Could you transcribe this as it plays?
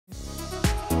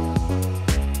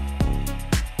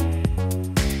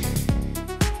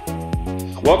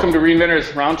Welcome to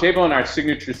Reinventors Roundtable and our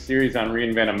signature series on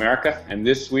Reinvent America, and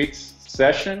this week's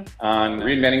session on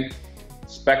reinventing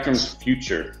spectrum's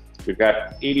future. We've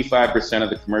got 85%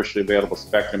 of the commercially available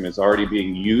spectrum is already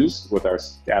being used with our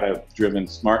data-driven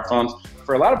smartphones.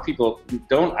 For a lot of people who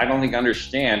I don't think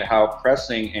understand how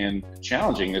pressing and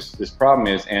challenging this problem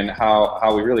is, and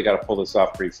how we really got to pull this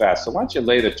off pretty fast. So why don't you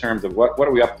lay the terms of what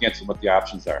are we up against and what the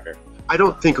options are here? I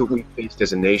don't think we faced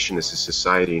as a nation, as a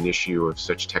society, an issue of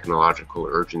such technological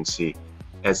urgency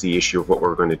as the issue of what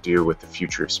we're going to do with the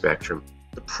future of spectrum.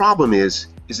 The problem is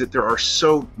that there are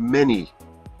so many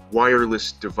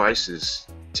wireless devices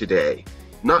today,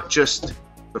 not just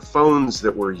the phones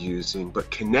that we're using,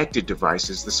 but connected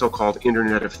devices, the so-called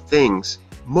Internet of Things.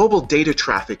 Mobile data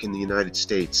traffic in the United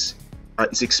States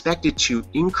is expected to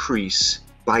increase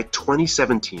by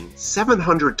 2017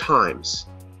 700 times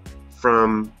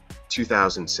from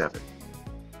 2007.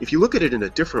 If you look at it in a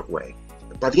different way,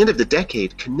 by the end of the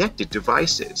decade, connected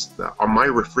devices, my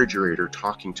refrigerator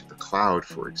talking to the cloud,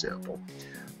 for example,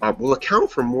 will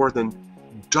account for more than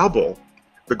double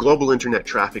the global internet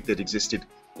traffic that existed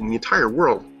in the entire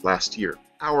world last year.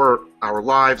 Our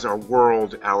lives, our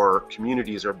world, our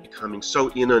communities are becoming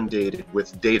so inundated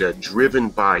with data driven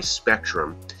by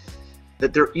spectrum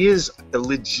that there is a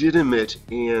legitimate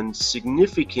and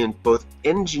significant both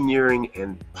engineering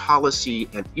and policy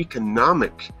and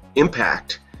economic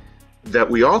impact that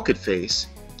we all could face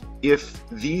if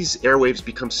these airwaves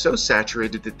become so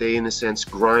saturated that they, in a sense,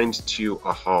 grind to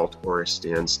a halt or a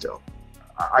standstill.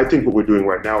 I think what we're doing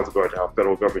right now with regard to how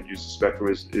federal government uses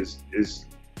spectrum is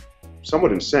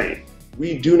somewhat insane.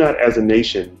 We do not, as a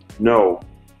nation, know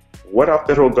what our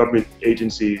federal government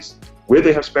agencies, where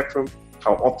they have spectrum,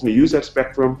 how often they use that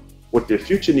spectrum, what their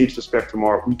future needs for spectrum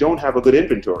are. We don't have a good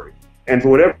inventory. And for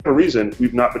whatever reason,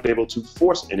 we've not been able to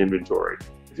force an inventory.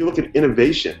 If you look at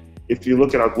innovation, if you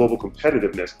look at our global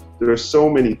competitiveness, there are so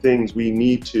many things we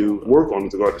need to work on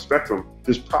with regard to spectrum.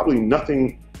 There's probably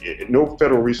nothing, no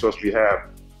federal resource we have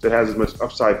that has as much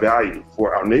upside value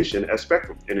for our nation as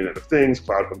spectrum. Internet of Things,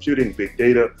 cloud computing, big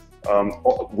data,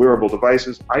 wearable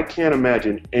devices. I can't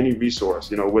imagine any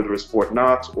resource, whether it's Fort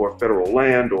Knox or federal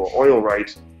land or oil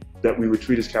rights, that we would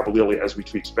treat as cavalierly as we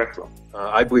treat spectrum.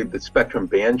 I believe that spectrum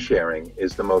band sharing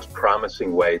is the most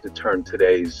promising way to turn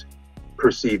today's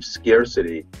perceived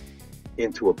scarcity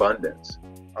into abundance.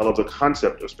 I love the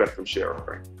concept of spectrum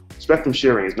sharing. Spectrum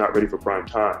sharing is not ready for prime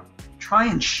time. Try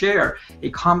and share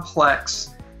a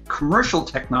complex commercial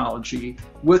technology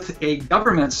with a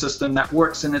government system that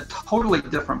works in a totally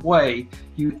different way,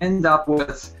 you end up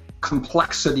with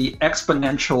complexity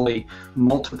exponentially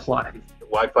multiplied.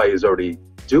 Wi-Fi is already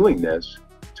doing this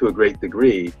to a great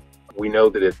degree. We know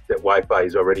that Wi-Fi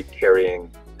is already carrying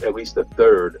at least a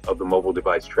third of the mobile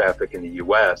device traffic in the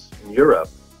US and Europe.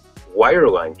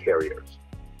 Wireline carriers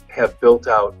have built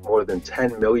out more than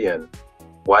 10 million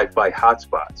Wi-Fi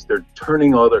hotspots. They're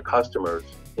turning all their customers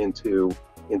into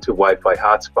Wi-Fi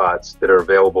hotspots that are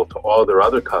available to all their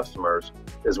other customers,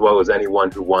 as well as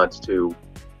anyone who wants to,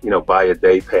 buy a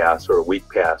day pass or a week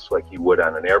pass like you would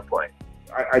on an airplane.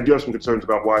 I do have some concerns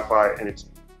about Wi-Fi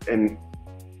and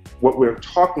what we're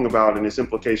talking about and its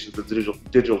implications of the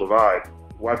digital divide.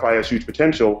 Wi-Fi has huge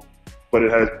potential, but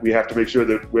we have to make sure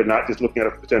that we're not just looking at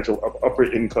a potential of upper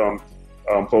income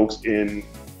folks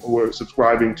who are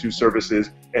subscribing to services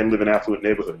and live in affluent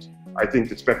neighborhoods. I think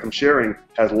that spectrum sharing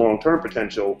has long-term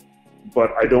potential,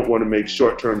 but I don't want to make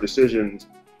short-term decisions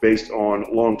based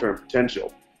on long-term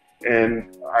potential.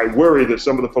 And I worry that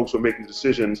some of the folks who are making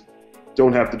decisions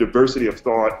don't have the diversity of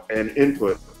thought and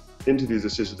input into these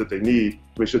decisions that they need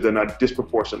to make sure they're not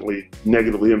disproportionately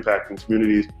negatively impacting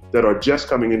communities that are just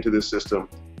coming into this system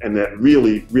and that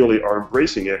really, really are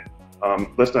embracing it.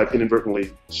 Let's not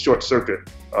inadvertently short-circuit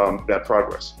that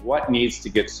progress. What needs to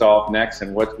get solved next,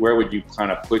 and where would you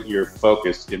kind of put your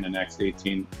focus in the next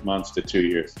 18 months to 2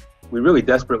 years? We really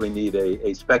desperately need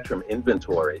a spectrum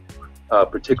inventory,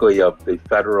 particularly of the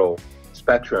federal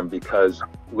spectrum, because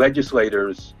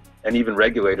legislators and even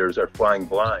regulators are flying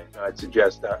blind. I'd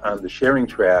suggest on the sharing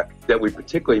track that we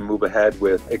particularly move ahead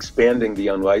with expanding the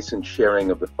unlicensed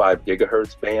sharing of the 5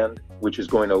 gigahertz band, which is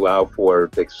going to allow for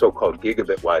the so-called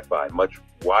gigabit Wi-Fi, much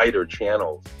wider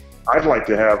channels. I'd like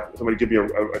to have somebody give me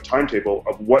a timetable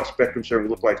of what spectrum sharing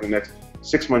will look like in the next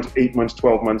 6 months, 8 months,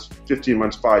 12 months, 15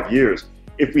 months, 5 years.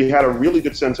 If we had a really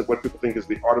good sense of what people think is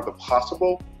the art of the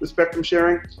possible with spectrum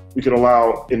sharing, we could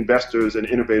allow investors and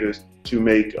innovators to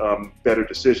make better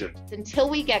decisions. Until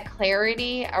we get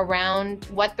clarity around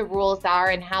what the rules are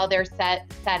and how they're set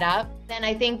up, then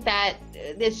I think that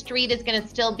the street is going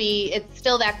to it's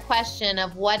still that question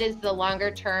of what is the longer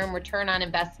term return on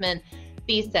investment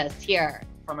thesis here.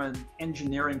 from an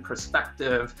engineering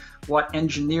perspective, what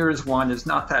engineers want is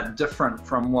not that different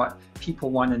from what people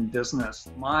want in business.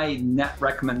 My net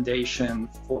recommendation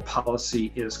for policy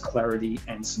is clarity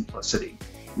and simplicity.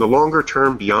 The longer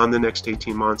term, beyond the next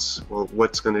 18 months, well,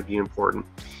 what's going to be important?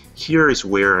 Here is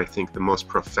where I think the most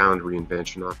profound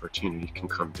reinvention opportunity can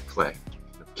come to play.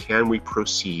 Can we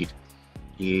proceed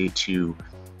to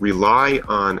rely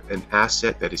on an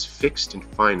asset that is fixed and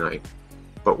finite,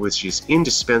 but which is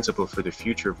indispensable for the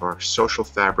future of our social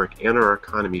fabric and our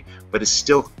economy, but is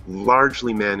still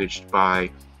largely managed by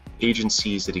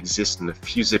agencies that exist in a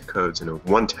few zip codes in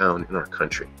one town in our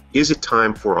country? Is it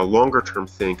time for a longer term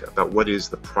think about what is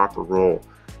the proper role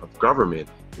of government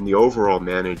in the overall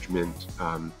management,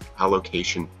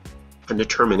 allocation, and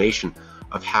determination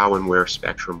of how and where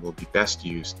spectrum will be best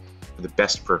used for the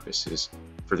best purposes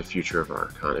for the future of our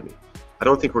economy? I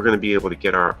don't think we're going to be able to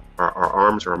get our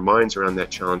arms or our minds around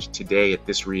that challenge today at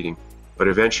this reading, but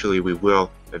eventually we will,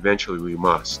 eventually we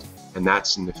must. And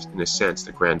that's, in a sense,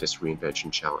 the grandest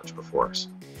reinvention challenge before us.